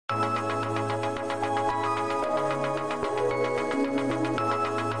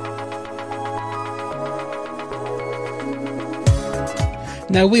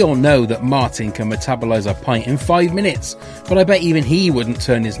Now, we all know that Martin can metabolise a pint in 5 minutes, but I bet even he wouldn't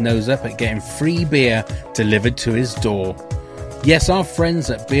turn his nose up at getting free beer delivered to his door. Yes, our friends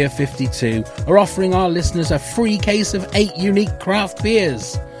at Beer 52 are offering our listeners a free case of 8 unique craft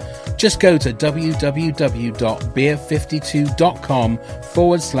beers. Just go to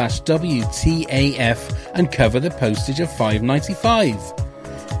www.beer52.com/WTAF and cover the postage of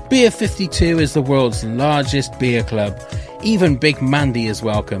 $5.95. Beer 52 is the world's largest beer club. Even Big Mandy is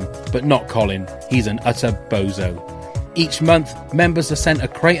welcome, but not Colin. He's an utter bozo. Each month, members are sent a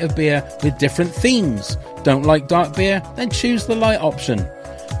crate of beer with different themes. Don't like dark beer? Then choose the light option.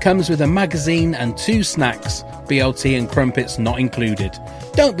 Comes with a magazine and 2 snacks, BLT and crumpets not included.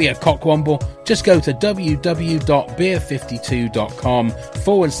 Don't be a cockwomble, just go to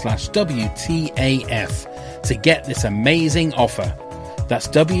www.beer52.com/WTAF to get this amazing offer. That's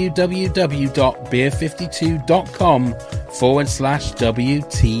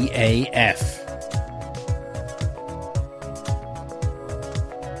www.beer52.com/WTAF.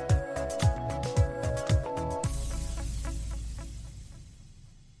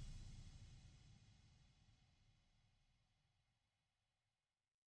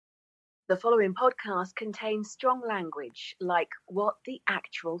 The following podcast contains strong language, like what the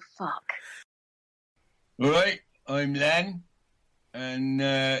actual fuck. All right, I'm Lan, and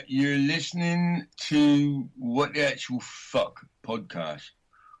you're listening to What the Actual Fuck podcast.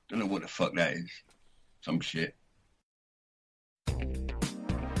 Don't know what the fuck that is. Some shit.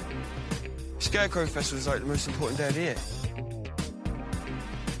 Scarecrow Festival is like the most important day of the year.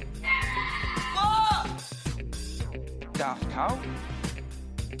 What? Daft Cow?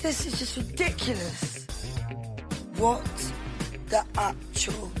 This is just ridiculous. What the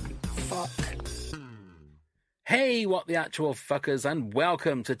actual fuck? Hey, what the actual fuckers, and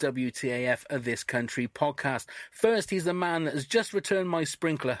welcome to WTAF of This Country podcast. First, he's the man that has just returned my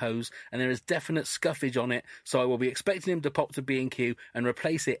sprinkler hose, and there is definite scuffage on it, so I will be expecting him to pop to B&Q and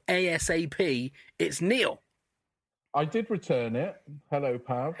replace it ASAP. It's Neil. I did return it. Hello,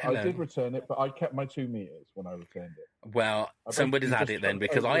 Pav. Hello. I did return it, but I kept my 2 meters when I returned it. Well, somebody's had it then,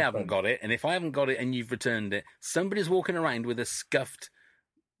 because I haven't got it, and if I haven't got it and you've returned it, somebody's walking around with a scuffed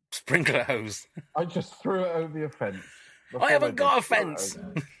sprinkler hose. I just threw it over the fence. I haven't got a fence.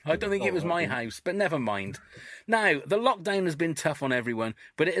 I don't think it was my house, but never mind. Now, the lockdown has been tough on everyone,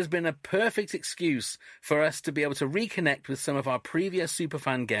 but it has been a perfect excuse for us to be able to reconnect with some of our previous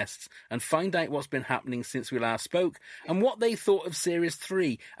superfan guests and find out what's been happening since we last spoke and what they thought of Series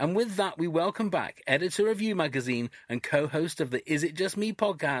 3. And with that, we welcome back editor of You Magazine and co-host of the Is It Just Me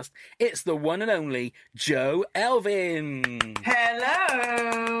podcast. It's the one and only Jo Elvin.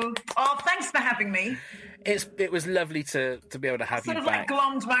 Hello. Oh, thanks for having me. It was lovely to be able to have you back. Sort of like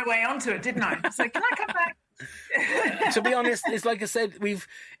glommed my way onto it, didn't I? So can I come back? To be honest, it's like I said,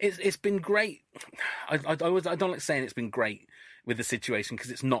 it's been great. I don't like saying it's been great with the situation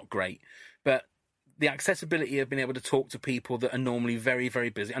because it's not great, but the accessibility of being able to talk to people that are normally very, very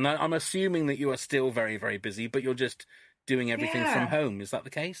busy. And I'm assuming that you are still very, very busy, but you're just doing everything from home. Is that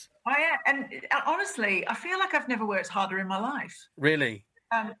the case? I am, and honestly, I feel like I've never worked harder in my life. Really?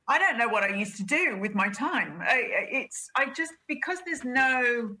 I don't know what I used to do with my time. Because there's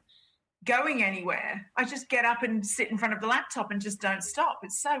no going anywhere, I just get up and sit in front of the laptop and just don't stop.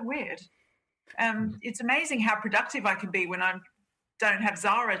 It's so weird. It's amazing how productive I can be when I don't have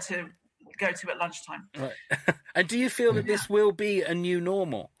Zara to go to at lunchtime. Right. And do you feel that this will be a new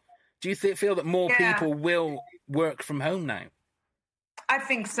normal? Do you feel that more people will work from home now? I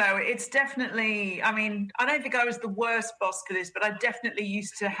think so. It's definitely, I mean, I don't think I was the worst boss for this, but I definitely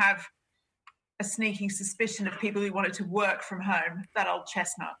used to have a sneaking suspicion of people who wanted to work from home, that old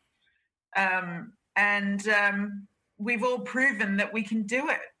chestnut. We've all proven that we can do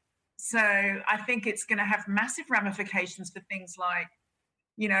it. So I think it's going to have massive ramifications for things like,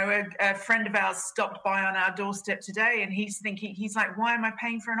 you know, a friend of ours stopped by on our doorstep today and he's like, why am I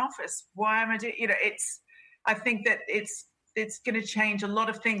paying for an office? Why am I doing, I think that it's going to change a lot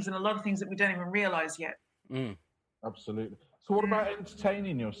of things and a lot of things that we don't even realize yet. Absolutely. So what about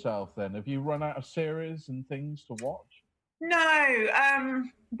entertaining yourself then? Have you run out of series and things to watch? No.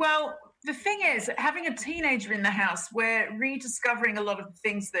 Well, the thing is, having a teenager in the house, we're rediscovering a lot of the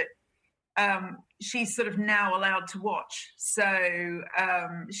things that she's sort of now allowed to watch. So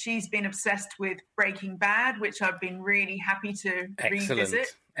she's been obsessed with Breaking Bad, which I've been really happy to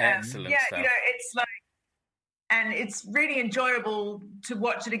revisit. Excellent yeah, stuff. It's like, and it's really enjoyable to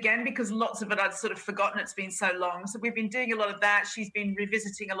watch it again because lots of it I'd sort of forgotten. It's been so long. So we've been doing a lot of that. She's been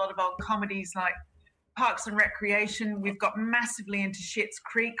revisiting a lot of old comedies like Parks and Recreation. We've got massively into Schitt's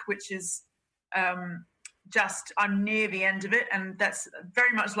Creek, which is I'm near the end of it, and that's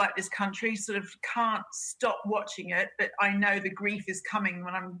very much like this country. Sort of can't stop watching it, but I know the grief is coming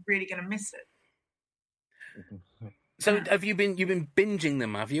when I'm really going to miss it. So you've been binging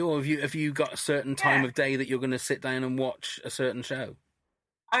them, have you, or have you got a certain time of day that you're going to sit down and watch a certain show?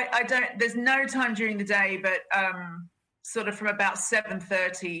 I don't. There's no time during the day, but sort of from about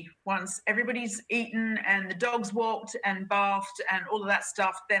 7:30, once everybody's eaten and the dog's walked and bathed and all of that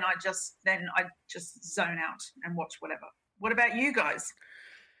stuff, then I just zone out and watch whatever. What about you guys?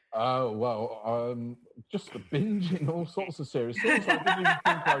 Oh, well, just binging all sorts of series. Series I didn't even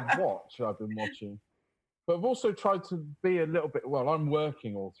think I'd watch, I've been watching. But I've also tried to be a little bit, well, I'm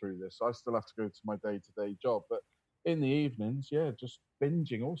working all through this. So I still have to go to my day-to-day job. But in the evenings, just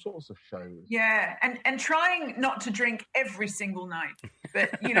binging all sorts of shows. Yeah, and trying not to drink every single night.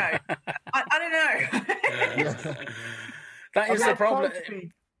 But, I don't know. That is the problem.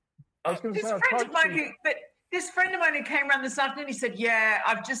 I was going to say, this friend of mine who came around this afternoon, he said,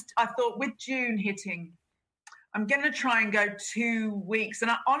 I thought with June hitting, I'm going to try and go 2 weeks. And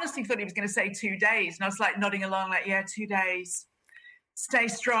I honestly thought he was going to say 2 days. And I was like nodding along like, 2 days. Stay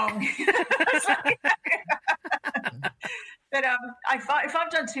strong. But if I've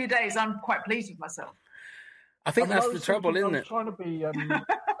done 2 days, I'm quite pleased with myself. I think that's the trouble, isn't it? I'm trying to be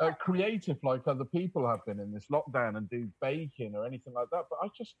creative like other people have been in this lockdown and do baking or anything like that. But I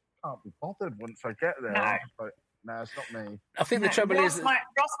just can't be bothered once I get there. No. I'm just like, no, it's not me. I think the trouble Ross, is... my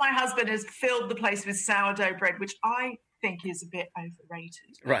husband, has filled the place with sourdough bread, which I think is a bit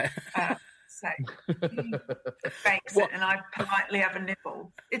overrated. Right. So he bakes it and I politely have a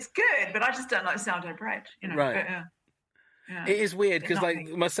nibble. It's good, but I just don't like sourdough bread. Right. But, it is weird because, like,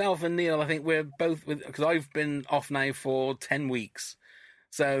 myself and Neil, I think we're both because I've been off now for 10 weeks.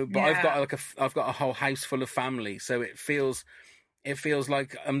 So, but I've got a whole house full of family. So it feels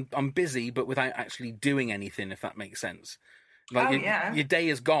like I'm busy, but without actually doing anything. If that makes sense. Like your day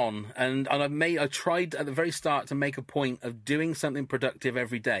is gone, and I tried at the very start to make a point of doing something productive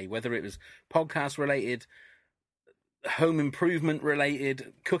every day, whether it was podcast related, home improvement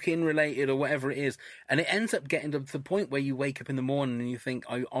related, cooking related, or whatever it is. And it ends up getting to the point where you wake up in the morning and you think,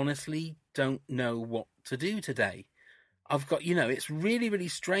 I honestly don't know what to do today. I've got, it's really, really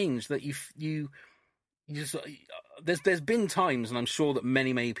strange that you just, there's been times, and I'm sure that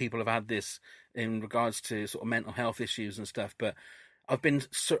many, many people have had this in regards to sort of mental health issues and stuff, but I've been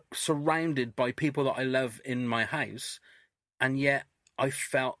surrounded by people that I love in my house, and yet I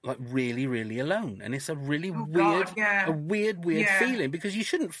felt like really, really alone. And it's a really weird feeling, because you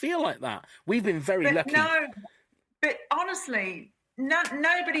shouldn't feel like that. We've been very lucky. No, but honestly,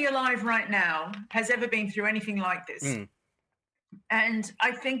 nobody alive right now has ever been through anything like this. Mm. And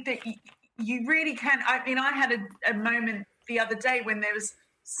I think that you really can. I mean, I had a moment the other day when there was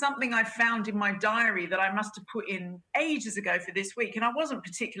something I found in my diary that I must have put in ages ago for this week, and I wasn't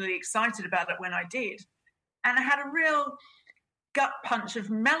particularly excited about it when I did. And I had a real gut punch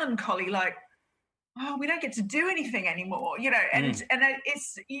of melancholy, like, oh, we don't get to do anything anymore, and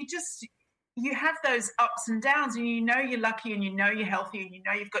it's, you have those ups and downs, and you're lucky, and you're healthy, and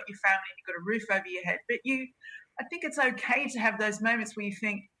you've got your family, and you've got a roof over your head, but I think it's okay to have those moments where you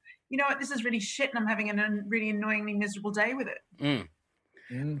think, you know what, this is really shit, and I'm having a really annoyingly miserable day with it.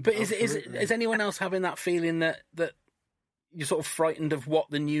 But is anyone else having that feeling that you're sort of frightened of what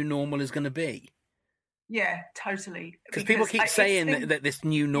the new normal is going to be? Yeah, totally. Because people keep saying that this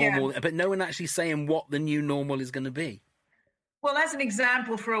new normal, but no one actually saying what the new normal is going to be. Well, as an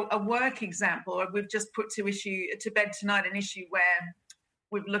example, for a work example, we've just put to bed tonight an issue where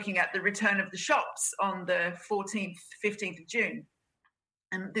we're looking at the return of the shops on the 14th, 15th of June.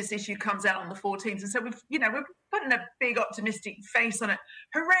 And this issue comes out on the 14th. And so we're putting a big optimistic face on it.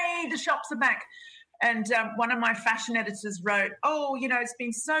 Hooray, the shops are back. And one of my fashion editors wrote, oh, it's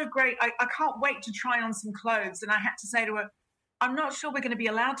been so great. I can't wait to try on some clothes. And I had to say to her, I'm not sure we're going to be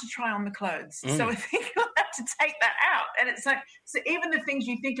allowed to try on the clothes. So I think you'll have to take that out. And it's so even the things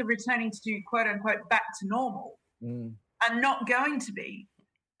you think are returning to, quote unquote, back to normal are not going to be.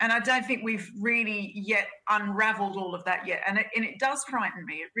 And I don't think we've really yet unraveled all of that yet. And it does frighten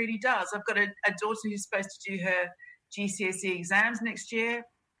me. It really does. I've got a daughter who's supposed to do her GCSE exams next year.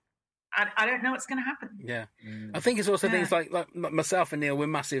 I don't know what's going to happen. Yeah. I think it's also things like myself and Neil, we're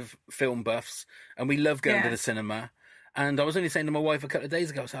massive film buffs, and we love going to the cinema. And I was only saying to my wife a couple of days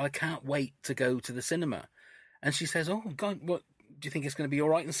ago, I can't wait to go to the cinema. And she says, oh, God, what do you think it's going to be all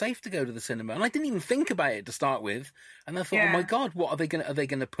right and safe to go to the cinema? And I didn't even think about it to start with. And I thought, oh, my God, what are they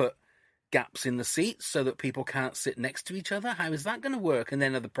going to put gaps in the seats so that people can't sit next to each other? How is that going to work? And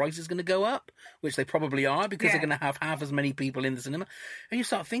then are the prices going to go up? Which they probably are, because they're going to have half as many people in the cinema. And you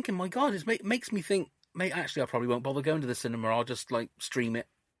start thinking, my God, it makes me think mate, actually, I probably won't bother going to the cinema. I'll just like stream it,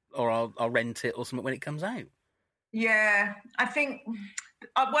 or I'll rent it or something when it comes out. Yeah, I think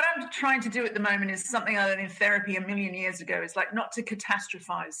what I'm trying to do at the moment is something I learned in therapy a million years ago. Is like not to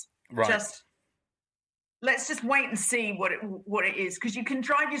catastrophize. Right. Let's just wait and see what it is, because you can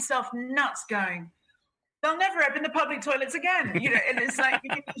drive yourself nuts going, they'll never open the public toilets again. You know, and it's like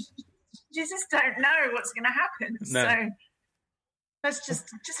you just don't know what's going to happen. No. So let's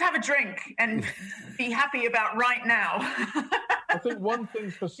just have a drink and be happy about right now. I think one thing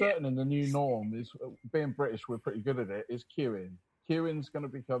for certain in the new norm is, being British, we're pretty good at it, is queuing. Queuing's going to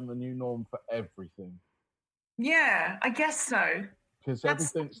become the new norm for everything. Yeah, I guess so. Because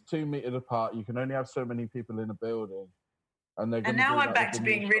everything's 2 meters apart. You can only have so many people in a building. And now I'm back to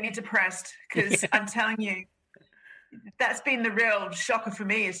being really depressed, because I'm telling you, that's been the real shocker for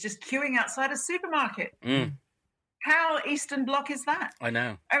me, is just queuing outside a supermarket. Mm. How Eastern Bloc is that? I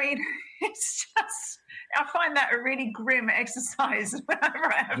know. I mean, it's just, I find that a really grim exercise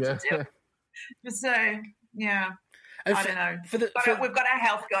whenever I have to do it. So, yeah. And I don't know. We've got our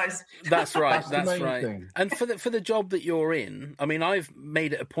health, guys. That's right. That's That's the main right. thing. And for the job that you're in, I mean, I've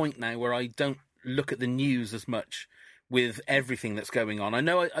made it a point now where I don't look at the news as much with everything that's going on. I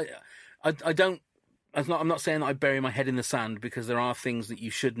know I don't. I'm not saying that I bury my head in the sand, because there are things that you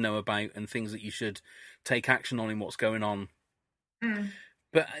should know about and things that you should take action on in what's going on. Mm.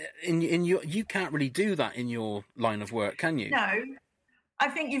 But you can't really do that in your line of work, can you? No. I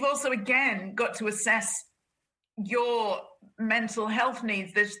think you've also, again, got to assess your mental health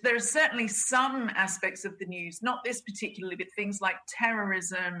needs. There are certainly some aspects of the news, not this particularly, but things like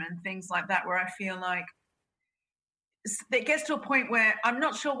terrorism and things like that, where I feel like it gets to a point where I'm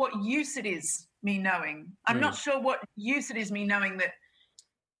not sure what use it is me knowing. I'm not sure what use it is me knowing that,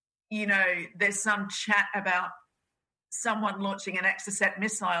 you know, there's some chat about someone launching an Exocet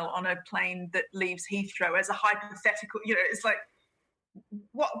missile on a plane that leaves Heathrow as a hypothetical. You know, it's like,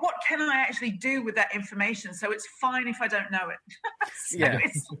 what can I actually do with that information? So it's fine if I don't know it.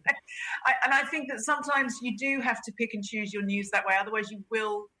 It's like, and I think that sometimes you do have to pick and choose your news that way. Otherwise you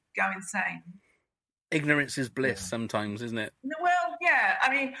will go insane. Ignorance is bliss sometimes, isn't it? Well, yeah. I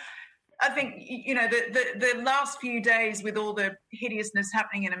mean, I think, you know, the last few days with all the hideousness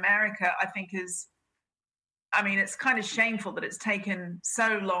happening in America, I think it's kind of shameful that it's taken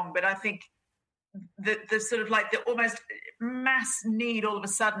so long, but I think the sort of like the almost mass need all of a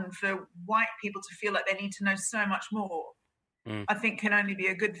sudden for white people to feel like they need to know so much more, I think can only be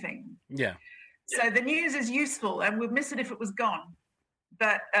a good thing. Yeah. So the news is useful, and we'd miss it if it was gone.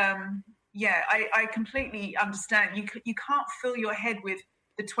 But I completely understand. You can't fill your head with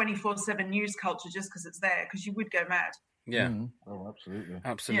the 24/7 news culture just because it's there, because you would go mad. Yeah. Oh, absolutely.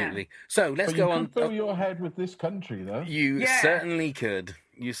 Absolutely. Yeah. So let's but go you on. You fill your head with this country, though. You certainly could.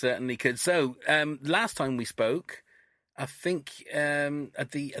 You certainly could. So last time we spoke, I think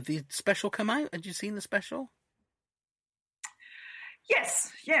had the special come out? Had you seen the special?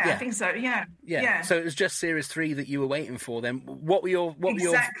 Yes, I think so. Yeah. So it was just series 3 that you were waiting for. Then, what were your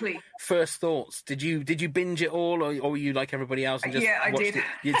first thoughts? Did you binge it all, or were you like everybody else and just I did.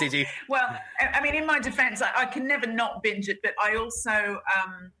 It? Did you? Well, I mean, in my defence, I can never not binge it, but I also,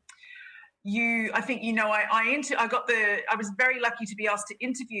 I think you know, I was very lucky to be asked to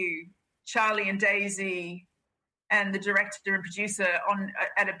interview Charlie and Daisy and the director and producer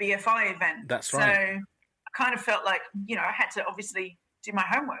at a BFI event. That's right. So I kind of felt like, you know, I had to obviously do my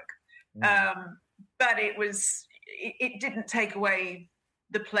homework. But it didn't take away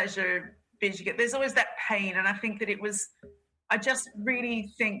the pleasure binging it. There's always that pain. And I think that I just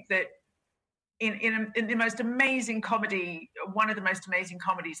really think that in the most amazing comedy, one of the most amazing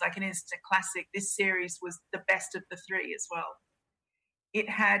comedies, like an instant classic, this series was the best of the 3 as well. It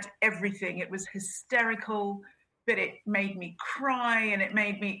had everything. It was hysterical, but it made me cry, and it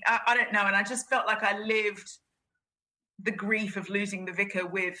made me, I don't know. And I just felt like I lived the grief of losing the vicar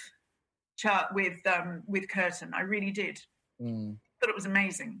with Curtin. I really did. Thought it was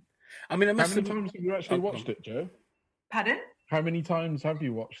amazing. I mean, how many times have you actually watched it, Jo? Pardon? How many times have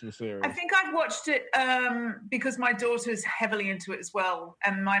you watched the series? I think I've watched it because my daughter's heavily into it as well,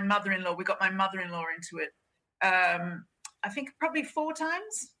 and we got my mother-in-law into it. I think probably 4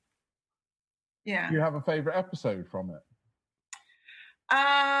 times. Yeah. Do you have a favourite episode from it?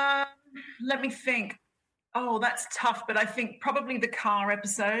 Let me think. Oh, that's tough, but I think probably the car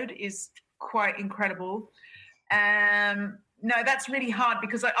episode is quite incredible. No, that's really hard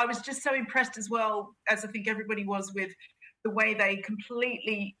because I was just so impressed as well, as I think everybody was, with the way they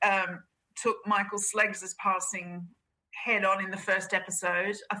completely took Michael Sleggs' passing head on in the first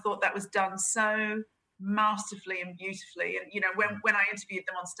episode. I thought that was done so masterfully and beautifully. And, you know, when I interviewed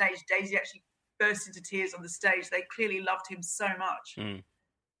them on stage, Daisy actually burst into tears on the stage. They clearly loved him so much. Mm.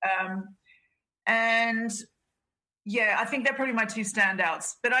 And yeah, I think they're probably my two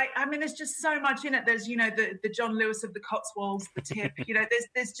standouts. But I mean, there's just so much in it. There's, you know, the John Lewis of the Cotswolds, the Tip. You know,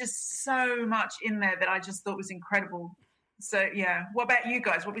 there's just so much in there that I just thought was incredible. So yeah, what about you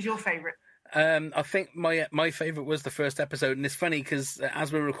guys? What was your favourite? I think my favourite was the first episode, and it's funny because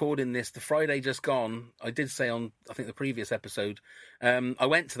as we're recording this, the Friday just gone, I did say on I think the previous episode, I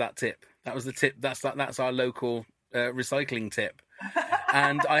went to that Tip. That was the Tip. That's our local recycling Tip.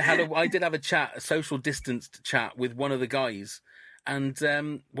 And I did have a social distanced chat with one of the guys. And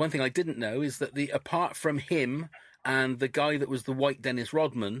one thing I didn't know is that apart from him and the guy that was the white Dennis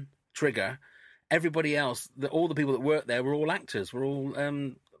Rodman, Trigger, everybody else, all the people that worked there were all actors. We're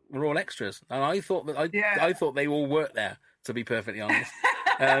all extras. And I thought I thought they all worked there, to be perfectly honest.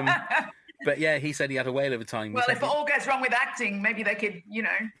 But yeah, he said he had a whale of a time. Well, if it all goes wrong with acting, maybe they could, you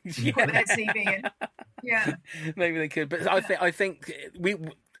know, put their CV in. Yeah, maybe they could. But I think we,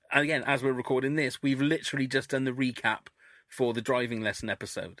 again, as we're recording this, we've literally just done the recap for the driving lesson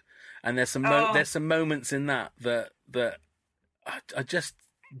episode, and there's some moments in that are just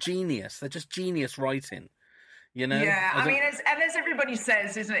genius. They're just genius writing. You know? Yeah, I mean, as everybody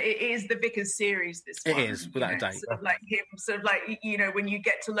says, isn't it? It is the Vickers series. This one, it is, without a doubt. Sort of like him, sort of like, you know, when you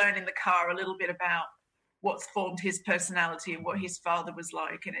get to learn in the car a little bit about what's formed his personality and what his father was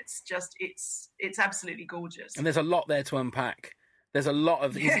like, and it's absolutely gorgeous. And there's a lot there to unpack. There's a lot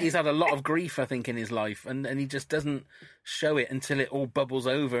of he's had a lot of grief, I think, in his life, and he just doesn't show it until it all bubbles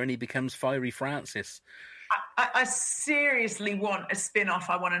over and he becomes Fiery Francis. I seriously want a spin-off.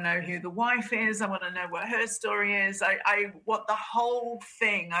 I want to know who the wife is. I want to know what her story is. I want the whole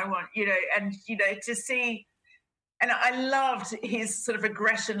thing. I want, you know, and, you know, to see. And I loved his sort of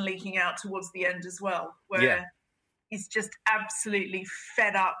aggression leaking out towards the end as well, where he's just absolutely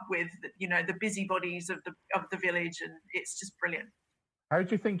fed up with, you know, the busybodies of the village, and it's just brilliant. How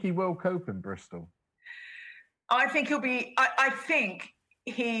do you think he will cope in Bristol? I think he'll be. I think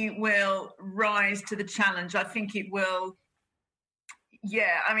he will rise to the challenge. I think it will.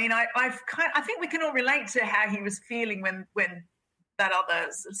 Yeah, I mean, I think we can all relate to how he was feeling when that other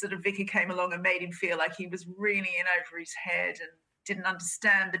sort of vicar came along and made him feel like he was really in over his head and didn't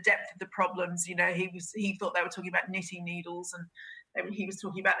understand the depth of the problems. You know, he thought they were talking about knitting needles, and he was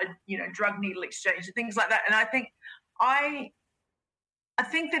talking about a drug needle exchange and things like that. And I think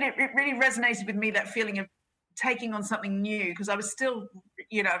that it really resonated with me, that feeling of taking on something new, because I was still,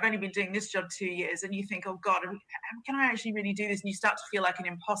 you know, I've only been doing this job 2 years, and you think, oh God, can I actually really do this? And you start to feel like an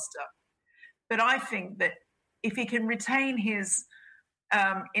imposter. But I think that if he can retain his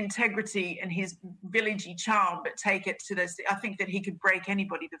integrity and his villagey charm, but take it to this, I think that he could break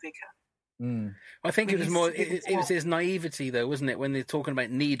anybody, the vicar. Mm. I think it was more. It was his naivety, though, wasn't it? When they're talking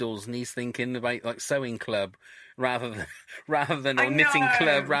about needles, and he's thinking about like sewing club rather than or knitting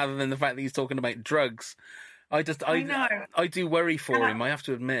club, rather than the fact that he's talking about drugs. I do worry for him. I have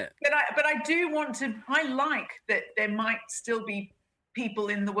to admit. But I do want to. I like that there might still be people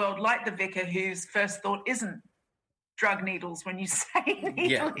in the world like the vicar whose first thought isn't drug needles when you say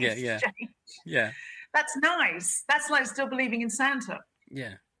needle exchange. Yeah. That's nice. That's like still believing in Santa.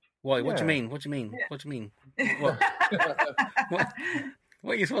 Yeah. Why? What do you mean? What do you mean? Yeah. What do you mean?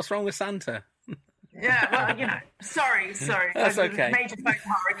 What's wrong with Santa? Yeah, well, you know, sorry. That's okay. Major folk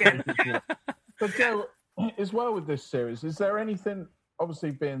horror again. But Gail, as well with this series, is there anything,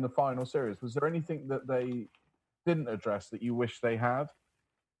 obviously being the final series, was there anything that they didn't address that you wish they had?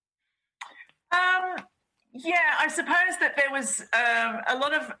 Yeah, I suppose that there was a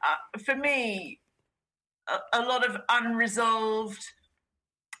lot of, for me, a lot of unresolved.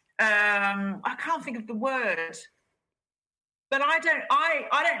 I can't think of the word, but I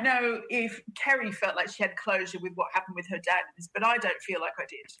don't know if Kerry felt like she had closure with what happened with her dad in this, but I don't feel like I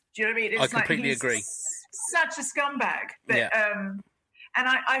did. Do you know what I mean? It's I completely like agree. Such a scumbag. But, and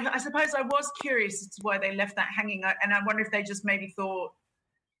I suppose I was curious as to why they left that hanging, and I wonder if they just maybe thought,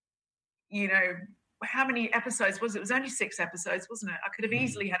 you know, how many episodes was it? It was only 6 episodes, wasn't it? I could have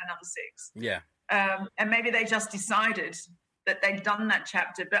easily had another 6. Yeah. And maybe they just decided that they'd done that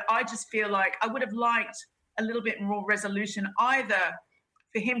chapter. But I just feel like I would have liked a little bit more resolution, either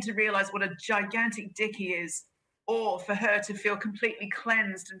for him to realise what a gigantic dick he is, or for her to feel completely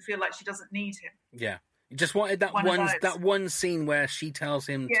cleansed and feel like she doesn't need him. Yeah. You just wanted that one scene where she tells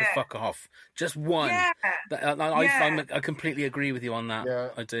him to fuck off. Just one. Yeah. I completely agree with you on that. Yeah.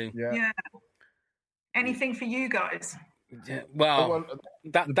 I do. Yeah. Anything for you guys? Yeah. Well,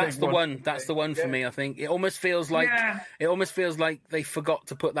 that's the one. That's the one for me. I think it almost feels like they forgot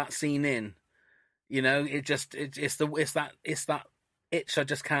to put that scene in. You know, it's that itch I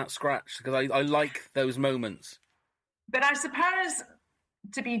just can't scratch, because I like those moments. But I suppose,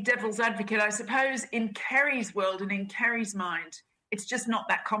 to be devil's advocate, I suppose in Kerry's world and in Kerry's mind, it's just not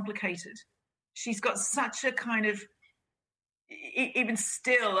that complicated. She's got such a kind of, even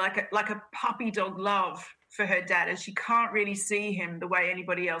still, like a puppy dog love for her dad, and she can't really see him the way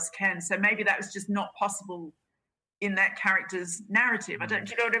anybody else can. So maybe that was just not possible in that character's narrative. Do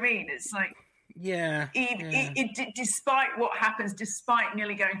you know what I mean? It's like, despite what happens, despite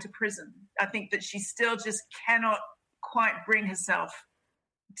nearly going to prison, I think that she still just cannot quite bring herself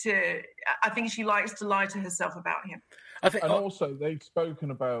to. I think she likes to lie to herself about him. And also, they've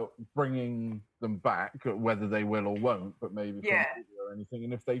spoken about bringing them back, whether they will or won't, but maybe or anything.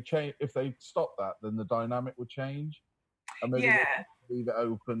 And if they stop that, then the dynamic would change. And maybe leave it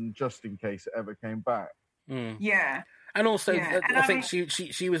open just in case it ever came back. Mm. Yeah. And also, I think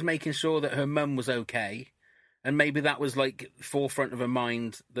she was making sure that her mum was okay. And maybe that was like forefront of her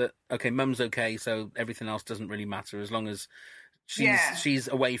mind that, okay, mum's okay, so everything else doesn't really matter. As long as she's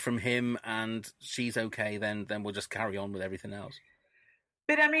away from him and she's okay, then we'll just carry on with everything else.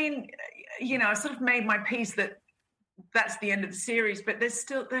 But I mean, I sort of made my peace that that's the end of the series, but there's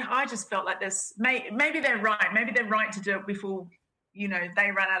still, I just felt like maybe they're right. Maybe they're right to do it before,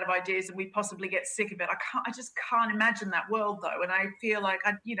 they run out of ideas and we possibly get sick of it. I just can't imagine that world though. And I feel like,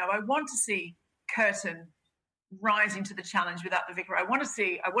 I want to see Curtin rising to the challenge without the vicar. I want to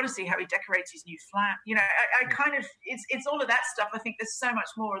see how he decorates his new flat. I kind of, it's all of that stuff. I think there's so much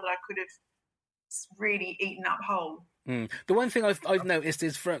more that I could have really eaten up whole. The one thing I've noticed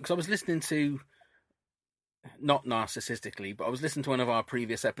is, because I was listening to, not narcissistically, but I was listening to one of our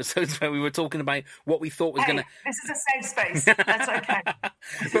previous episodes where we were talking about what we thought was going to... This is a safe space. That's okay.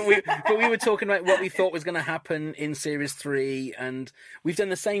 but we were talking about what we thought was going to happen in Series 3, and we've done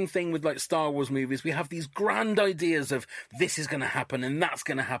the same thing with like Star Wars movies. We have these grand ideas of this is going to happen and that's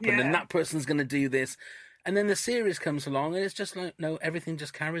going to happen and that person's going to do this. And then the series comes along and it's just like, no, everything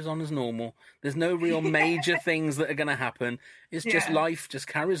just carries on as normal. There's no real major things that are going to happen. It's just life just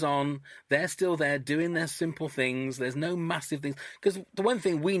carries on. They're still there doing their simple things. There's no massive things. Because the one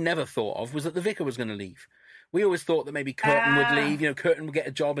thing we never thought of was that the vicar was going to leave. We always thought that maybe Curtin would leave. Curtin would get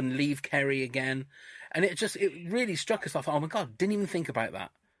a job and leave Kerry again. And it really struck us off. Oh my God, didn't even think about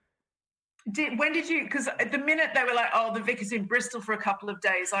that. When did you? Because the minute they were like, "Oh, the vicar's in Bristol for a couple of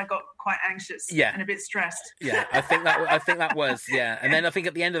days," I got quite anxious and a bit stressed. Yeah, I think that was And then I think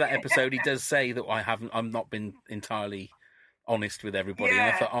at the end of that episode, he does say that I'm not been entirely honest with everybody. And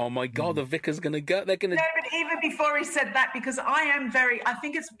I thought, oh my God, the vicar's going to go. They're going to. No, but even before he said that, because I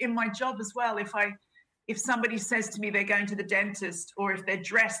think it's in my job as well. If somebody says to me they're going to the dentist, or if they're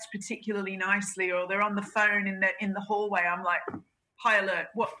dressed particularly nicely, or they're on the phone in the hallway, I'm like, high alert.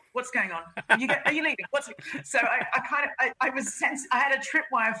 What's going on? Are you leaving? So I was I had a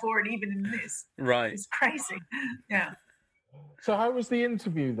tripwire for it even in this. Right. It's crazy. Yeah. So how was the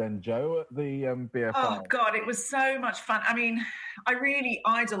interview then, Joe, at the BFI? Oh God, it was so much fun. I mean, I really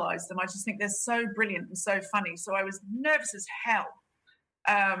idolise them. I just think they're so brilliant and so funny. So I was nervous as hell.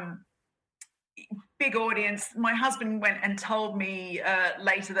 Big audience. My husband went and told me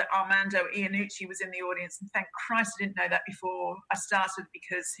later that Armando Iannucci was in the audience, and thank Christ I didn't know that before I started,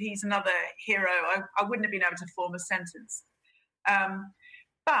 because he's another hero. I wouldn't have been able to form a sentence.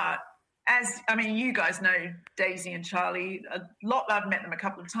 But you guys know Daisy and Charlie a lot. I've met them a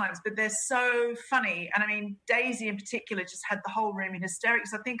couple of times, but they're so funny. And I mean, Daisy in particular just had the whole room in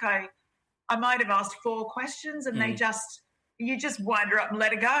hysterics. I think I might have asked 4 questions, and you just wind her up and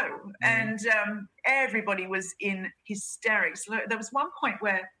let her go. And everybody was in hysterics. There was one point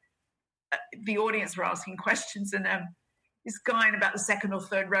where the audience were asking questions, and this guy in about the second or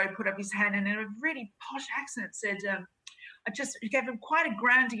third row put up his hand and in a really posh accent said, I gave him quite a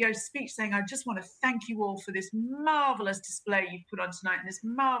grandiose speech saying, I just want to thank you all for this marvellous display you've put on tonight and this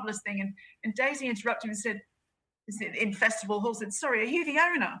marvellous thing. And Daisy interrupted him and said, in Festival Hall, said, sorry, are you the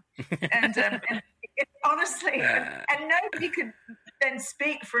owner? And honestly, and nobody could then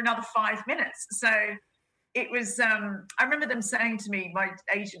speak for another 5 minutes. So it was, I remember them saying to me, my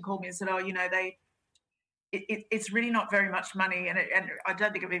agent called me and said, it's really not very much money. And I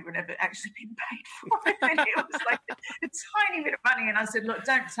don't think I've even ever actually been paid for it. And it was like a tiny bit of money. And I said, look,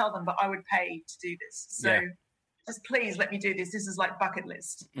 don't tell them, but I would pay to do this. So just please let me do this. This is like bucket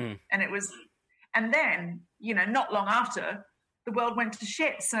list. And it was, and then, not long after, the world went to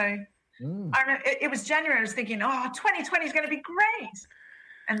shit. So I remember it was January. I was thinking, 2020 is going to be great.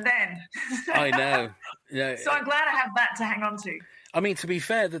 And then. I know. Yeah. So I'm glad I have that to hang on to. I mean, to be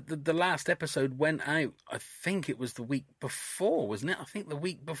fair, the last episode went out, I think it was the week before, wasn't it? I think the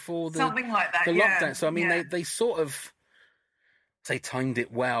week before something like that, the lockdown. So, I mean, they sort of they timed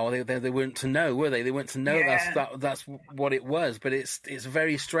it well. They weren't to know, were they? They weren't to know that's what it was. But it's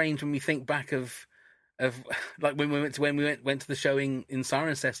very strange when we think back of like when we went to the showing in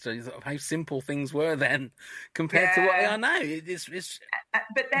Cirencester, how simple things were then compared to what they are now. It's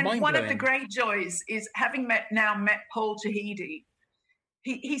but then one of the great joys is having met Paul Shahidi.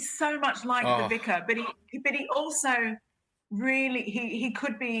 He's so much like the vicar, but he also really he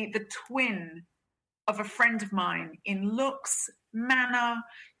could be the twin of a friend of mine in looks, manner,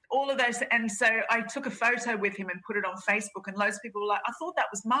 all of those. And so I took a photo with him and put it on Facebook, and loads of people were like, I thought that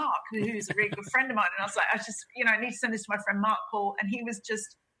was Mark, who's a really good friend of mine. And I was like, I need to send this to my friend Mark Paul. And he was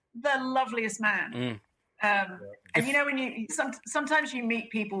just the loveliest man. And when sometimes you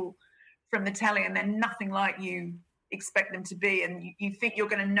meet people from the telly and they're nothing like you expect them to be, and you think you're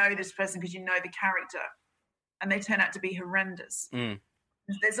going to know this person because you know the character, and they turn out to be horrendous.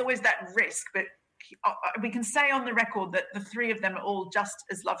 There's always that risk, but we can say on the record that the three of them are all just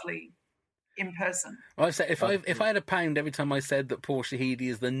as lovely in person. Well, I say if I had a pound every time I said that Paul Shahidi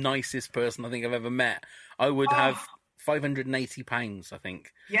is the nicest person I think I've ever met, I would have £580, I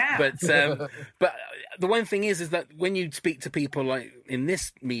think. Yeah. But the one thing is that when you speak to people like in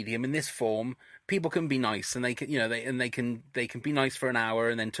this medium, in this form, people can be nice, and they can, they can be nice for an hour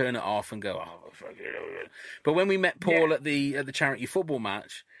and then turn it off and go, oh, fuck it. But when we met Paul at the charity football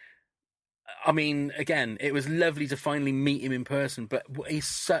match, I mean, again, it was lovely to finally meet him in person. But he's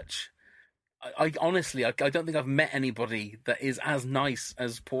such. I honestly, I don't think I've met anybody that is as nice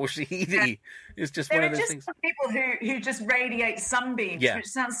as Paul Shahidi. It's just one of those things. There are just people who just radiate sunbeams, which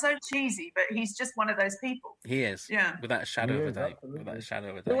sounds so cheesy, but he's just one of those people. He is, without a shadow of a doubt. Without a shadow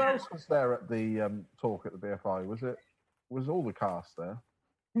of a doubt. Who else was there at the talk at the BFI? Was all the cast there?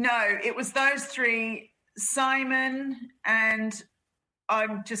 No, it was those three: Simon, and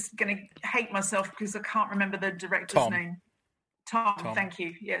I'm just going to hate myself because I can't remember the director's name. Tom, thank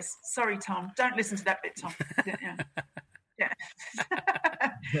you. Yes. Sorry, Tom. Don't listen to that bit, Tom. Yeah.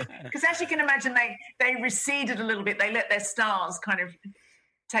 Because as you can imagine, they receded a little bit. They let their stars kind of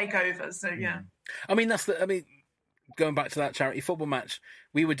take over. So, yeah. I mean, going back to that charity football match,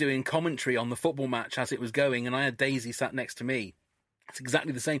 we were doing commentary on the football match as it was going, and I had Daisy sat next to me. It's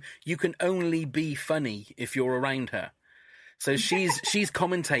exactly the same. You can only be funny if you're around her. So she's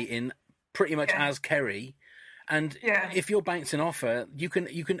commentating pretty much as Kerry. And if you're bouncing off her, you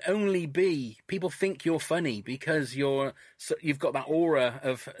can only be. People think you're funny because you've got that aura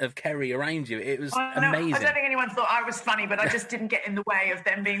of Kerry around you. It was amazing. I don't think anyone thought I was funny, but I just didn't get in the way of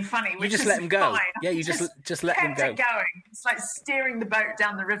them being funny. You just let them go. Fine. Yeah, you just let them go. Kept it going. It's like steering the boat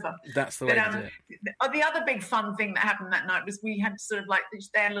down the river. That's the way to do it. The other big fun thing that happened that night was we had sort of like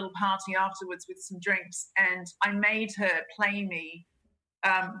their little party afterwards with some drinks, and I made her play me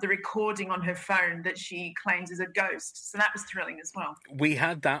the recording on her phone that she claims is a ghost. So that was thrilling as well. We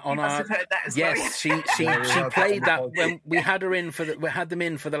had that on you must have heard that as well. Yes, she played that when we had her in we had them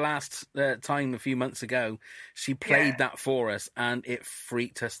in for the last time a few months ago. She played that for us, and it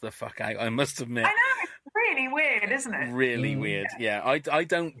freaked us the fuck out, I must admit. I know, it's really weird, isn't it? Really weird. Yeah. I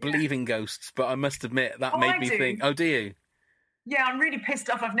don't believe in ghosts, but I must admit that made me think. Oh, do you? Yeah, I'm really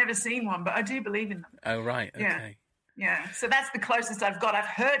pissed off. I've never seen one, but I do believe in them. Oh, right. Okay. Yeah, so that's the closest I've got. I've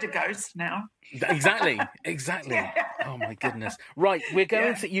heard a ghost now. Exactly. Oh my goodness! Right, we're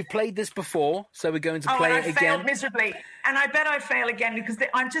going to. You've played this before, so we're going to play it again. I failed miserably, and I bet I fail again because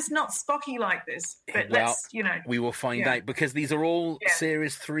I'm just not Spocky like this. But we will find out because these are all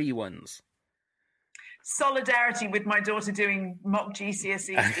Series 3 ones. Solidarity with my daughter doing mock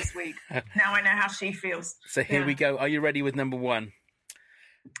GCSEs this week. Now I know how she feels. So here we go. Are you ready with number 1?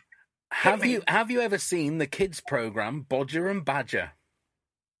 Have you ever seen the kids program Bodger and Badger?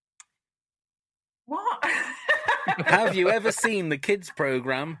 What? Have you ever seen the kids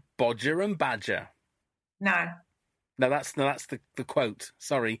program Bodger and Badger? No. No, that's the quote.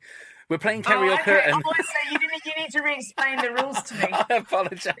 Sorry. We're playing Kerry or Curtain. You need to re-explain the rules to me. I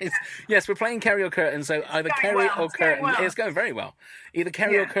apologise. Yes, we're playing Kerry or Curtain, so either Kerry or Curtain. It's going very well. Either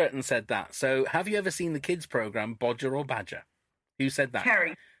Kerry or Curtain said that. So have you ever seen the kids program Bodger or Badger? Who said that?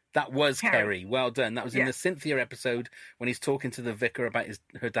 Kerry. That was Kerry. Well done. That was in the Cynthia episode when he's talking to the vicar about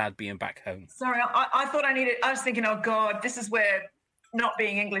her dad being back home. Sorry, I thought I was thinking, oh God, this is where not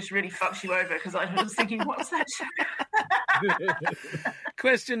being English really fucks you over, because I was thinking, what's that show?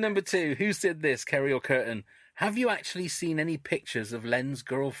 Question number 2. Who said this, Kerry or Curtain? Have you actually seen any pictures of Len's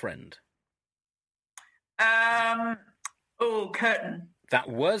girlfriend? Curtain. That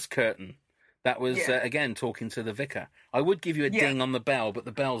was Curtain. That was, Yeah. again, talking to the vicar. I would give you a Yeah. ding on the bell, but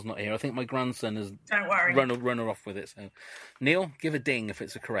the bell's not here. I think my grandson has Don't worry. run her off with it. So, Neil, give a ding if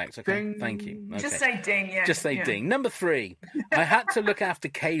it's correct. Okay, Ding. thank you. Okay. Just say ding, yeah. Just say yeah. ding. Number 3. I had to look after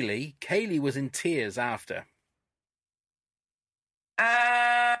Kaylee. Kaylee was in tears after.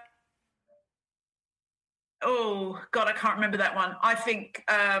 Oh, God, I can't remember that one. I think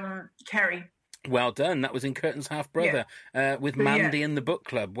Kerry. Well done. That was in Curtin's half brother with Mandy and the book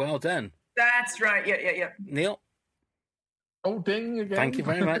club. Well done, That's right. Yeah. Neil. Oh, ding again. Thank you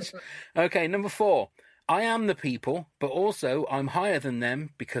very much. Okay, number 4. I am the people, but also I'm higher than them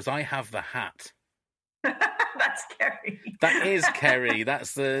because I have the hat. That's Kerry. That is Kerry.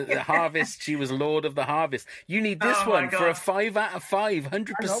 That's the harvest. She was Lord of the Harvest. You need this Oh, my one for a God. 5 out of 5, 100%.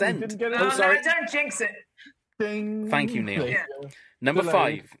 Hang on, we didn't get it. Oh, No, sorry. don't jinx it. Ding. Thank you, Neil. There Yeah. go. Number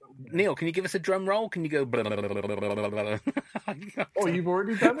Delayed. 5. Neil, can you give us a drum roll? Can you go... blah, blah, blah, blah, blah, blah, blah, blah? Oh, you've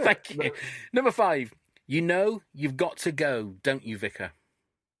already done it. Thank you. Number 5. You know you've got to go, don't you, Vicar?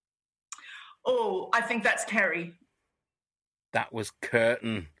 Oh, I think that's Kerry. That was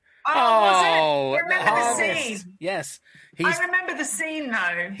Curtin. Oh, was it? the Remember the harvest. scene? Yes. I remember the scene,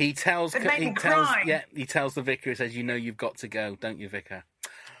 though. He tells... It made me he tells cry. Yeah, he tells the vicar, he says, you know you've got to go, don't you, Vicar?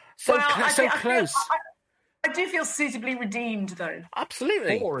 So, Well, I so feel- close. I do feel suitably redeemed, though.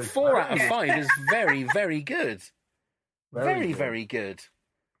 Absolutely. 4 is 4 out of great. 5 is very, very good. Very, good. very good.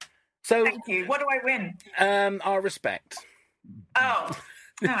 So, Thank you. What do I win? our respect. Oh.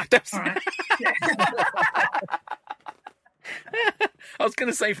 Ah, That's- all right. I was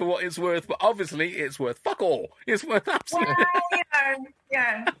going to say for what it's worth, but obviously it's worth fuck all. It's worth Well, absolutely.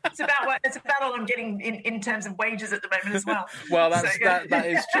 yeah. It's about all I'm getting in terms of wages at the moment as well. Well, that's So, yeah. that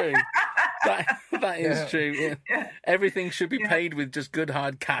is true. That is Yeah. true. Yeah. Yeah. Everything should be Yeah. paid with just good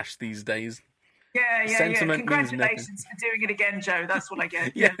hard cash these days. Yeah. Sentiment means Congratulations for doing it again, Joe. That's what I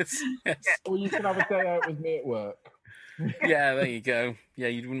get. Yeah. Yes, yes. Or you can have a day out with me at work. Yeah, there you go. Yeah,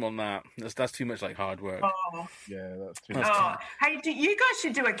 you wouldn't want that. That's too much like hard work. Oh, Yeah, that's too That's much. oh. Hey, you guys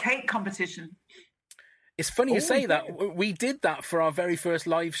should do a cake competition. It's funny you Oh, say we that. We did that for our very first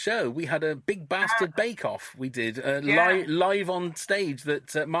live show. We had a big bastard bake-off. We did Yeah. live on stage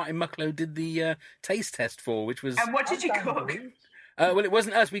that Martin Mucklow did the taste test for, which was... And what did you cook? well, it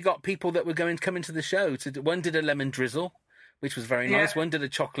wasn't us. We got people that were going to come into the show. One did a lemon drizzle, which was very nice. Yeah. One did a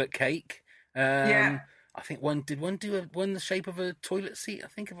chocolate cake. Yeah. I think one do one the shape of a toilet seat, I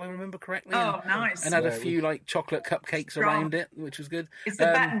think, if I remember correctly. Oh, and, nice. And had a Yeah, it few like chocolate cupcakes Strong. around it, which was good. It's the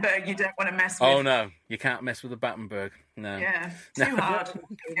Battenberg you don't want to mess with. Oh no, you can't mess with the Battenberg. No. Yeah, too hard. It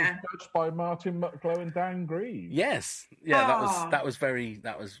Yeah. was coached by Martin Mucklow and Dan Grieve. Yes. Yeah, Oh. that was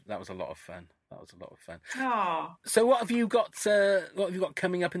a lot of fun. That was a lot of fun. Oh, So what have you got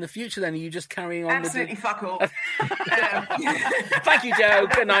coming up in the future then? Are you just carrying on absolutely with fuck all. Thank you, Joe.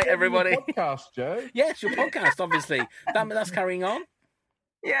 Good night, everybody. Podcast, Joe. Yes, your podcast, obviously. That's carrying on.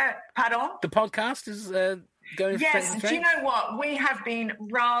 Yeah, pardon? The podcast is going Yes, straight- do you know what? We have been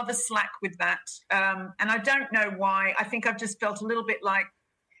rather slack with that. And I don't know why. I think I've just felt a little bit like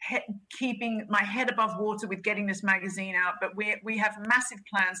keeping my head above water with getting this magazine out. But we have massive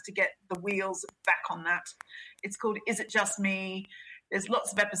plans to get the wheels back on that. It's called Is It Just Me? There's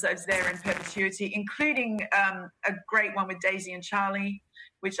lots of episodes there in perpetuity, including a great one with Daisy and Charlie,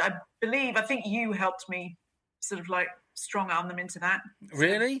 which I think you helped me sort of like strong arm them into that. So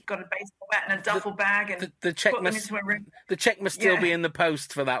Really? got a baseball bat and a duffel bag and The check put them must into a room. the check must still Yeah. be in the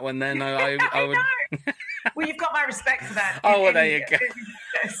post for that one. Then I I would know. Well, you've got my respect for that. Oh, well, there you go.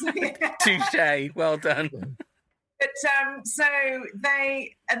 Yes. touche. Well done. But so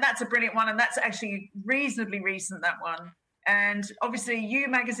and that's a brilliant one, and that's actually reasonably recent, that one. And obviously, You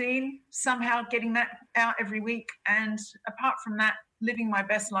Magazine, somehow getting that out every week. And apart from that, living my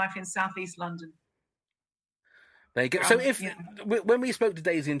best life in Southeast London. There you go. So if yeah. when we spoke to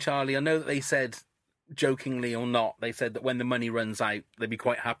Daisy and Charlie, I know that they said, jokingly or not, they said that when the money runs out, they'd be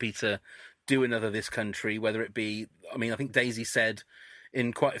quite happy to do another This Country, whether it be, I mean, I think Daisy said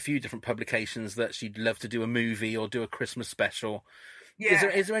in quite a few different publications that she'd love to do a movie or do a Christmas special. Yeah.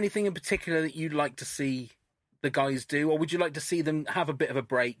 Is there anything in particular that you'd like to see the guys do, or would you like to see them have a bit of a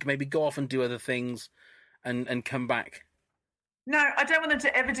break, maybe go off and do other things and come back? No, I don't want them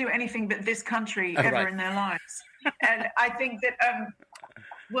to ever do anything but This Country Oh, ever right. in their lives. And I think that,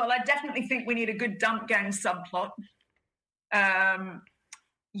 I definitely think we need a good dump gang subplot.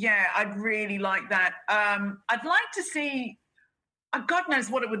 Yeah, I'd really like that. I'd like to see, God knows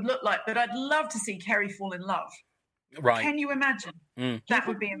what it would look like, but I'd love to see Kerry fall in love. Right. Can you imagine? Mm. That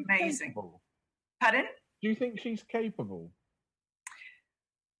would be amazing. Capable? Pardon? Do you think she's capable?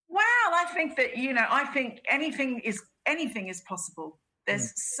 Well, I think that, I think anything is possible.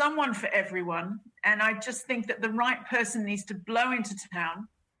 There's someone for everyone. And I just think that the right person needs to blow into town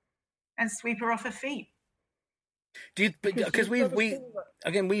and sweep her off her feet. Because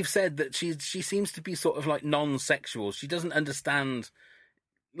we've said that she seems to be sort of like non-sexual. She doesn't understand,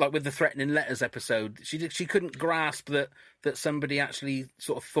 like with the threatening letters episode, she couldn't grasp that somebody actually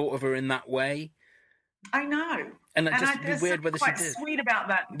sort of thought of her in that way. I know, and it just be weird whether quite she did. Sweet about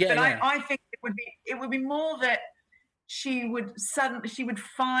that, yeah, but yeah. I think it would be more that she would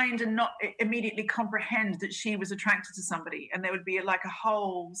find and not immediately comprehend that she was attracted to somebody, and there would be like a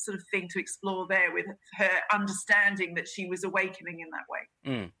whole sort of thing to explore there with her understanding that she was awakening in that way.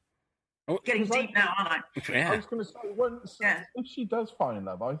 Getting deep now, aren't I? I was going to say, if she does find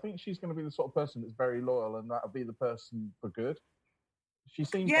love, I think she's going to be the sort of person that's very loyal, and that'll be the person for good. She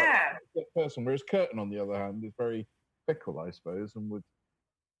seems like a good person, whereas Curtin, on the other hand, is very fickle, I suppose, and would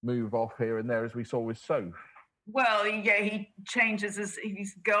move off here and there, as we saw with Soph. Well, yeah, he changes his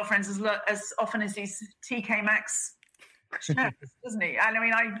girlfriends as often as his TK Maxx chats, doesn't he? And I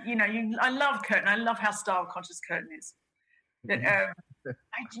mean, I love Curtin. I love how style conscious Curtin is. But, I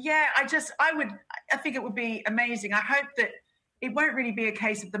think it would be amazing. I hope that it won't really be a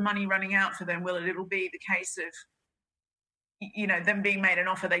case of the money running out for them, will it? It'll be the case of, them being made an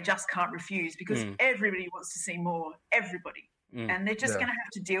offer they just can't refuse, because everybody wants to see more, everybody. And they're just going to have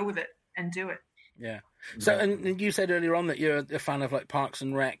to deal with it and do it. Yeah. So, and you said earlier on that you're a fan of like Parks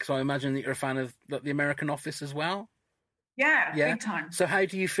and Rec, so I imagine that you're a fan of like, the American Office as well? Yeah, big time. So how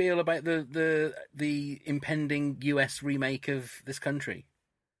do you feel about the impending US remake of This Country?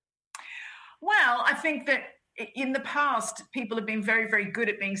 Well, I think that in the past, people have been very, very good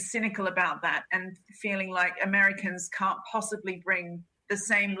at being cynical about that and feeling like Americans can't possibly bring the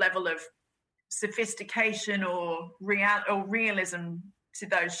same level of sophistication or realism to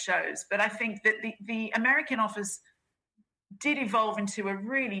those shows. But I think that the American Office did evolve into a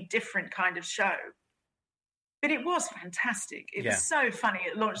really different kind of show. But it was fantastic. It was so funny.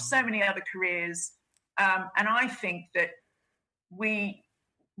 It launched so many other careers. And I think that we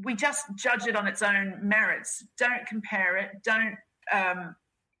just judge it on its own merits. Don't compare it. Don't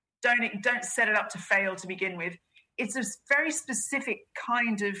set it up to fail to begin with. It's a very specific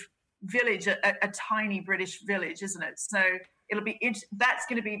kind of village, a tiny British village, isn't it? So that's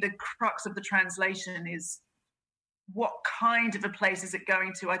going to be the crux of the translation, is what kind of a place is it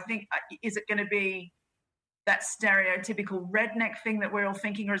going to? I think, is it going to be that stereotypical redneck thing that we're all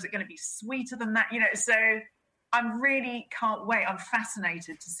thinking, or is it going to be sweeter than that? So I'm really can't wait. I'm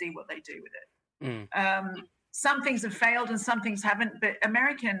fascinated to see what they do with it. Some things have failed and some things haven't, but good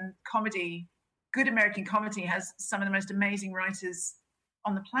American comedy has some of the most amazing writers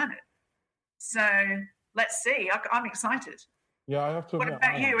on the planet. So let's see. I'm excited. Yeah, I have to. What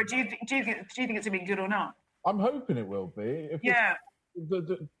about you? Or do you think it's going to be good or not? I'm hoping it will be.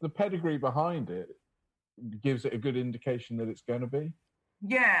 The pedigree behind it gives it a good indication that it's going to be.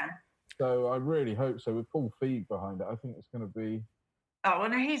 Yeah. So I really hope so. With Paul Feig behind it, I think it's going to be. Oh, well,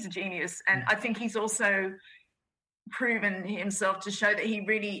 no, he's a genius. And I think he's also proven himself to show that he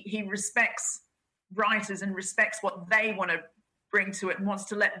respects writers and respects what they want to bring to it and wants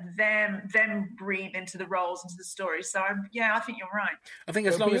to let them breathe into the roles, into the story. So, I think you're right. I think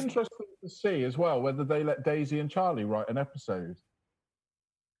it'll be interesting to see as well whether they let Daisy and Charlie write an episode.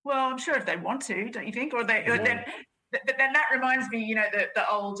 Well, I'm sure if they want to, don't you think? Or then that reminds me, the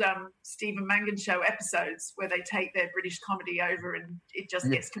old Stephen Mangan show episodes where they take their British comedy over and it just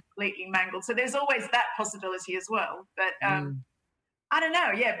gets completely mangled. So there's always that possibility as well. But I don't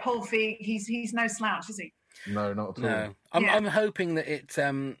know. Yeah, Paul Feig, he's no slouch, is he? No, not at all. No. I'm hoping that it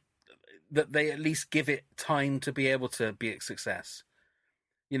that they at least give it time to be able to be a success.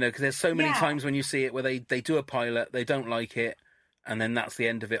 Because there's so many times when you see it where they do a pilot, they don't like it, and then that's the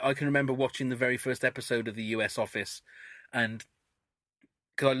end of it. I can remember watching the very first episode of the US Office, and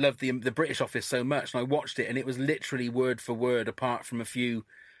because I loved the British Office so much, and I watched it, and it was literally word for word, apart from a few,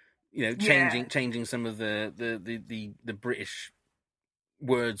 changing some of the British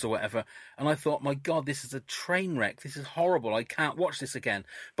words or whatever. And I thought, my God, this is a train wreck. This is horrible. I can't watch this again.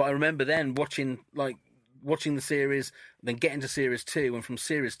 But I remember then watching the series, then getting to series 2, and from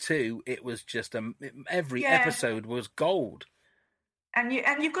series 2, it was just every episode was gold. And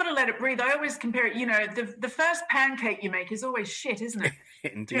you've got to let it breathe. I always compare it. The first pancake you make is always shit, isn't it?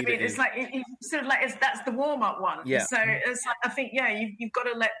 Indeed, it's like it's sort of like that's the warm up one. Yeah. So it's like, I think you've got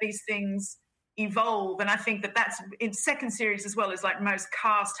to let these things evolve, and I think that's in second series as well. Is like most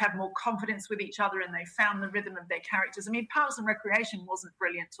cast have more confidence with each other, and they found the rhythm of their characters. I mean, Parks and Recreation wasn't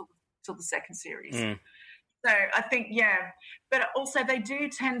brilliant till the second series. So I think but also they do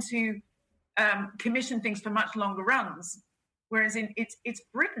tend to commission things for much longer runs. Whereas it's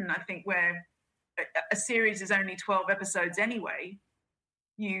Britain, I think, where a series is only 12 episodes anyway.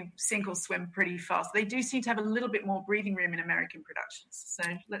 You sink or swim pretty fast. They do seem to have a little bit more breathing room in American productions. So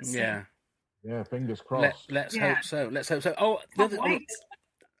let's see. Yeah, fingers crossed. Let's hope so. Let's hope so. Oh, Wait.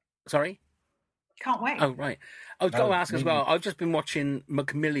 Sorry? Can't wait. Oh, right. I was going to ask as well. I've just been watching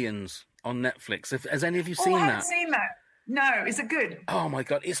McMillions on Netflix. Has any of you seen I that? haven't seen that. No, is it good? Oh, my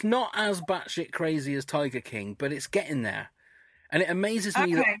God. It's not as batshit crazy as Tiger King, but it's getting there. And it amazes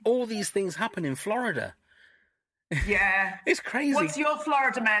me that all these things happen in Florida. Yeah. It's crazy. What's your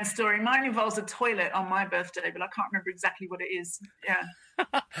Florida man story? Mine involves a toilet on my birthday, but I can't remember exactly what it is. Yeah.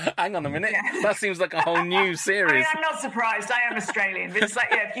 Hang on a minute. Yeah. That seems like a whole new series. I mean, I'm not surprised. I am Australian. But it's like,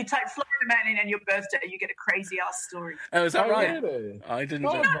 if you type Florida man in and your birthday, you get a crazy-ass story. Oh, is that right? Really? I didn't You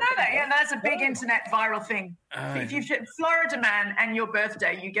don't know that? Yeah, that's a big internet viral thing. Oh. If you type Florida man and your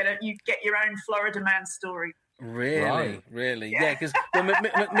birthday, you get your own Florida man story. Really, Right. really, yeah. Because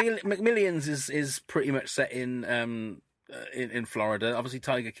McMillions is pretty much set in Florida. Obviously,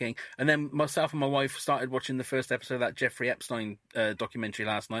 Tiger King, and then myself and my wife started watching the first episode of that Jeffrey Epstein documentary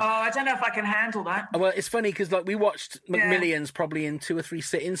last night. Oh, I don't know if I can handle that. Well, it's funny because we watched McMillions probably in 2 or 3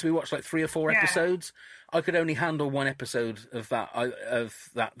 sittings. We watched 3 or 4 episodes. I could only handle 1 episode of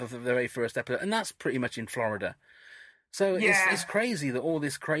that the very first episode, and that's pretty much in Florida. So it's crazy that all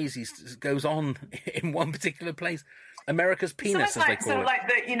this crazy goes on in one particular place. America's penis, as they call it. Sort of like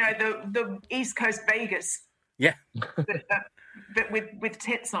the East Coast Vegas. Yeah. But with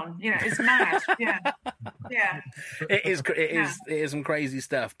tits on. It's mad. Yeah. It is some crazy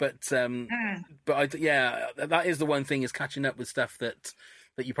stuff. But that is the one thing, is catching up with stuff that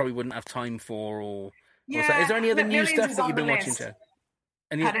you probably wouldn't have time for. Or is there any other new stuff that you've been watching, Joe?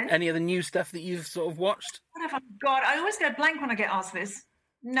 Any other new stuff that you've sort of watched? What have I got? I always go blank when I get asked this.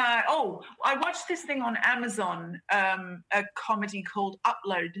 No. Oh, I watched this thing on Amazon, a comedy called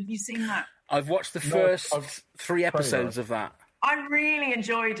Upload. Have you seen that? I've watched the first 3 episodes of that. I really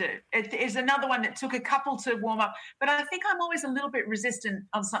enjoyed it. It is another one that took a couple to warm up, but I think I'm always a little bit resistant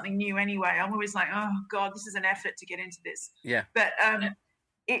on something new anyway. I'm always like, oh God, this is an effort to get into this. Yeah. But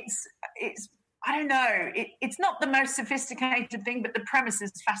it's I don't know. It's not the most sophisticated thing, but the premise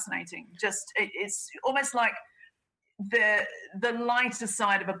is fascinating. It's almost like the lighter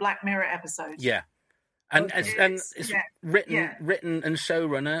side of a Black Mirror episode. Yeah. And it's written and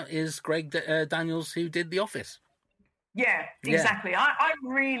showrunner is Greg Daniels, who did The Office. Yeah, exactly. Yeah. I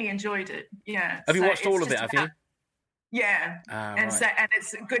really enjoyed it. Yeah. Have you watched all of it? Have you? Yeah. Right. And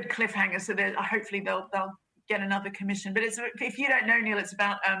it's a good cliffhanger. So that hopefully they'll get another commission. But if you don't know, Neil, it's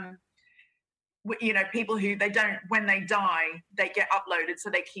about people who when they die, they get uploaded, so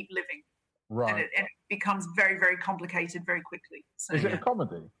they keep living. Right. And it becomes very, very complicated very quickly. So, is it a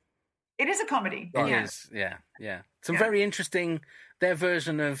comedy? It is a comedy. It yeah. is, yeah. Some very interesting. Their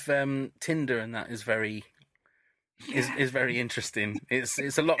version of Tinder and that is very very interesting.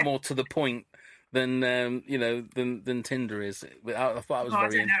 It's a lot more to the point than than Tinder is. I thought it was very. I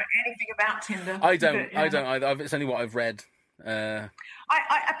don't know anything about Tinder. I don't either. It's only what I've read. I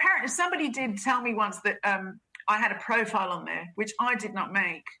apparently somebody did tell me once that I had a profile on there, which I did not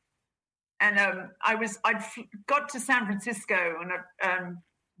make, and I'd got to San Francisco and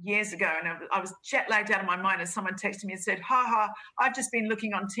years ago, and I was jet lagged out of my mind, as someone texted me and said, I've just been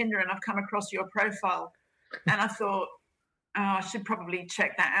looking on Tinder and I've come across your profile. And I thought, I should probably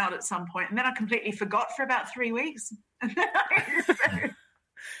check that out at some point. And then I completely forgot for about 3 weeks. So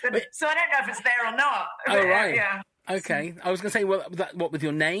I don't know if it's there or not. Oh, right. Yeah. Okay. I was going to say, well, what, with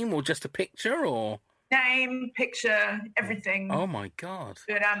your name or just a picture, or? Name, picture, everything. Oh, my God.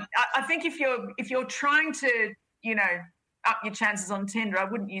 But I think if you're trying to, up your chances on Tinder, I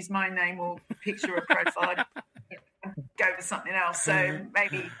wouldn't use my name or picture or profile. I'd go for something else. So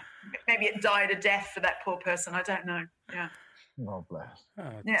maybe it died a death for that poor person. I don't know. Yeah. Oh, bless. Oh,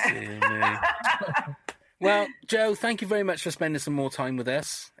 dear me. Well, Joe, thank you very much for spending some more time with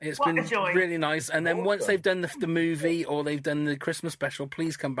us. It's been really nice. And then once they've done the movie or they've done the Christmas special,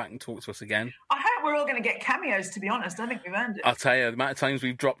 please come back and talk to us again. I hope we're all going to get cameos, to be honest. I think we've earned it. I'll tell you, the amount of times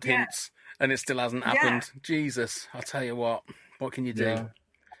we've dropped hints and it still hasn't happened. Jesus, I'll tell you what can you do? Yeah.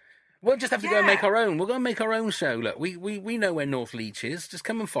 We'll just have to go and make our own. We'll go and make our own show. Look, we know where North Leach is. Just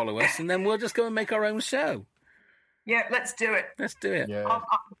come and follow us, and then we'll just go and make our own show. Yeah, let's do it. Let's do it. Yeah. I'll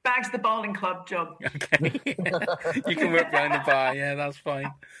bags the bowling club job. Okay. You can work behind the bar. Yeah, that's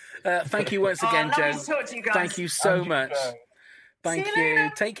fine. Thank you once again, Joe. Nice to talk to you guys. Thank you so much. Thank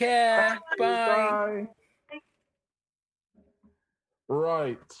you. Take care. Bye.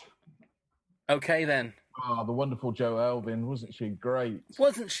 Right. Okay, then. Oh, the wonderful Jo Elvin. Wasn't she great?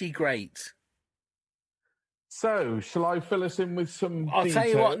 Wasn't she great? So, shall I fill us in with some I'll tell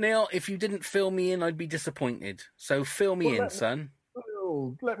you detail? what, Neil, if you didn't fill me in, I'd be disappointed. So fill me in, son.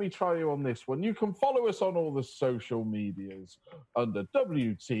 Well, let me try you on this one. You can follow us on all the social medias under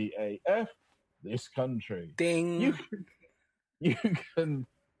WTAF This Country. Ding. You can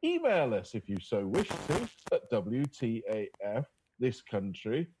email us if you so wish to at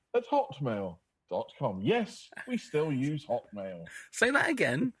WTAFthiscountry@hotmail.com. Yes, we still use Hotmail. Say that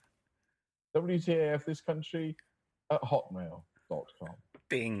again. WTAFthiscountry@hotmail.com.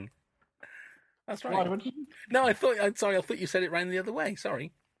 Ding. That's Why right. would you? No, I thought you said it round the other way.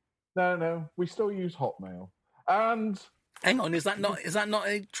 Sorry. No, we still use Hotmail. And Hang on, is that not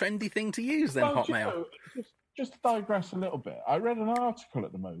a trendy thing to use then, well, do you Hotmail? know, just to digress a little bit, I read an article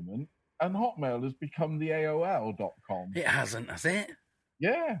at the moment, and Hotmail has become the AOL.com. It hasn't, has it?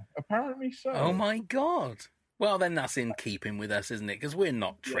 Yeah, apparently so. Oh my god. Well, then that's in keeping with us, isn't it? Because we're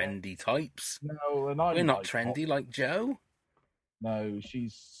not trendy types. No, and I We're not like trendy Hotmail. like Joe. No,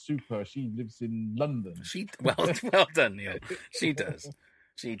 she's super. She lives in London. Well done, Neil. She does.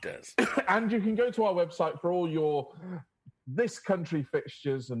 She does. And you can go to our website for all your This Country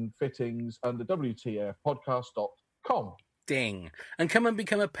fixtures and fittings under WTFpodcast.com. Ding. And come and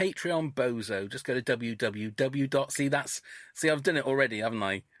become a Patreon bozo. Just go to www. See, I've done it already, haven't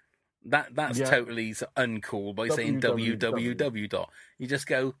I? That's totally uncool by saying www. You just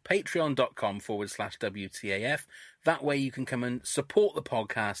go patreon.com/WTAF. That way you can come and support the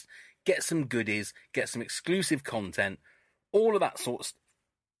podcast, get some goodies, get some exclusive content, all of that sort of stuff.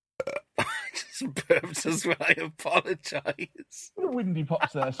 I just burped as well. I apologise. What a windy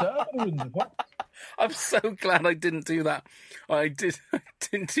pops there, sir. What a windy pop. I'm so glad I didn't do that. I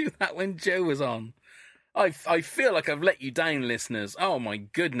didn't do that when Joe was on. I feel like I've let you down, listeners. Oh, my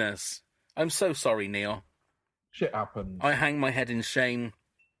goodness. I'm so sorry, Neil. Shit happens. I hang my head in shame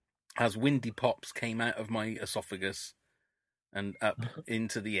as windy pops came out of my esophagus and up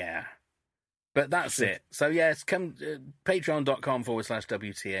into the air. But that's it. So, yes, come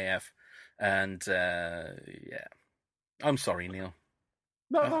patreon.com/WTAF. And, yeah. I'm sorry, Neil.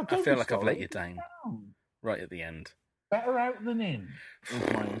 No, I feel like I've let you down right at the end. Better out than in.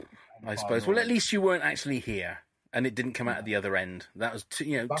 I suppose. Well, at least you weren't actually here, and it didn't come out at the other end. That was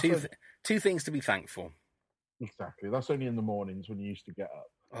two things to be thankful. Exactly. That's only in the mornings when you used to get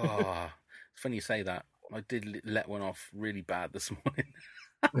up. Oh, it's funny you say that. I did let one off really bad this morning.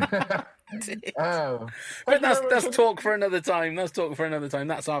 Oh, But that's talk for another time. That's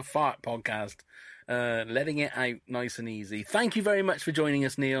our fart podcast. Letting it out nice and easy. Thank you very much for joining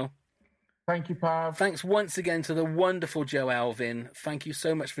us, Neil. Thank you, Pav. Thanks once again to the wonderful Joe Alvin. Thank you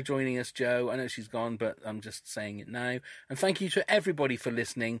so much for joining us, Joe. I know she's gone, but I'm just saying it now. And thank you to everybody for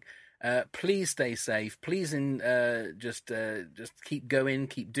listening. Please stay safe. Please just keep going.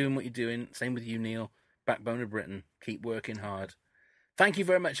 Keep doing what you're doing. Same with you, Neil. Backbone of Britain. Keep working hard. Thank you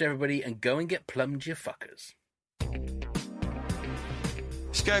very much, everybody, and go and get plumbed, you fuckers.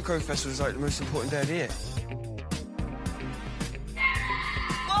 Scarecrow Festival is like the most important day of the year.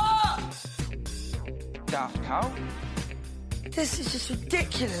 Daft Cow? This is just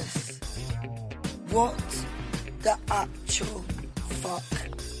ridiculous. What the actual fuck?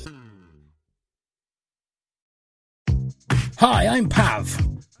 Hi, I'm Pav.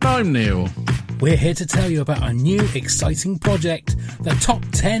 I'm Neil. We're here to tell you about our new exciting project, the Top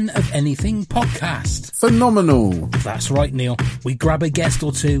 10 of Anything podcast. Phenomenal. That's right, Neil. We grab a guest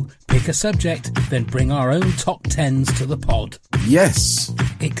or two, pick a subject, then bring our own top 10s to the pod. Yes.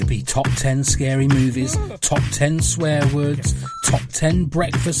 It could be top 10 scary movies, top 10 swear words, top 10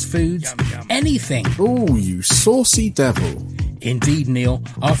 breakfast foods, anything. Oh, you saucy devil. Indeed, Neil.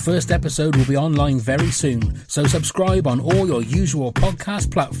 Our first episode will be online very soon, so subscribe on all your usual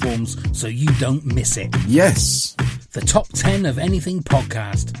podcast platforms so you don't miss it. Yes. The Top 10 of Anything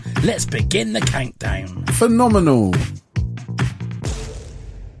podcast. Let's begin the countdown. Phenomenal.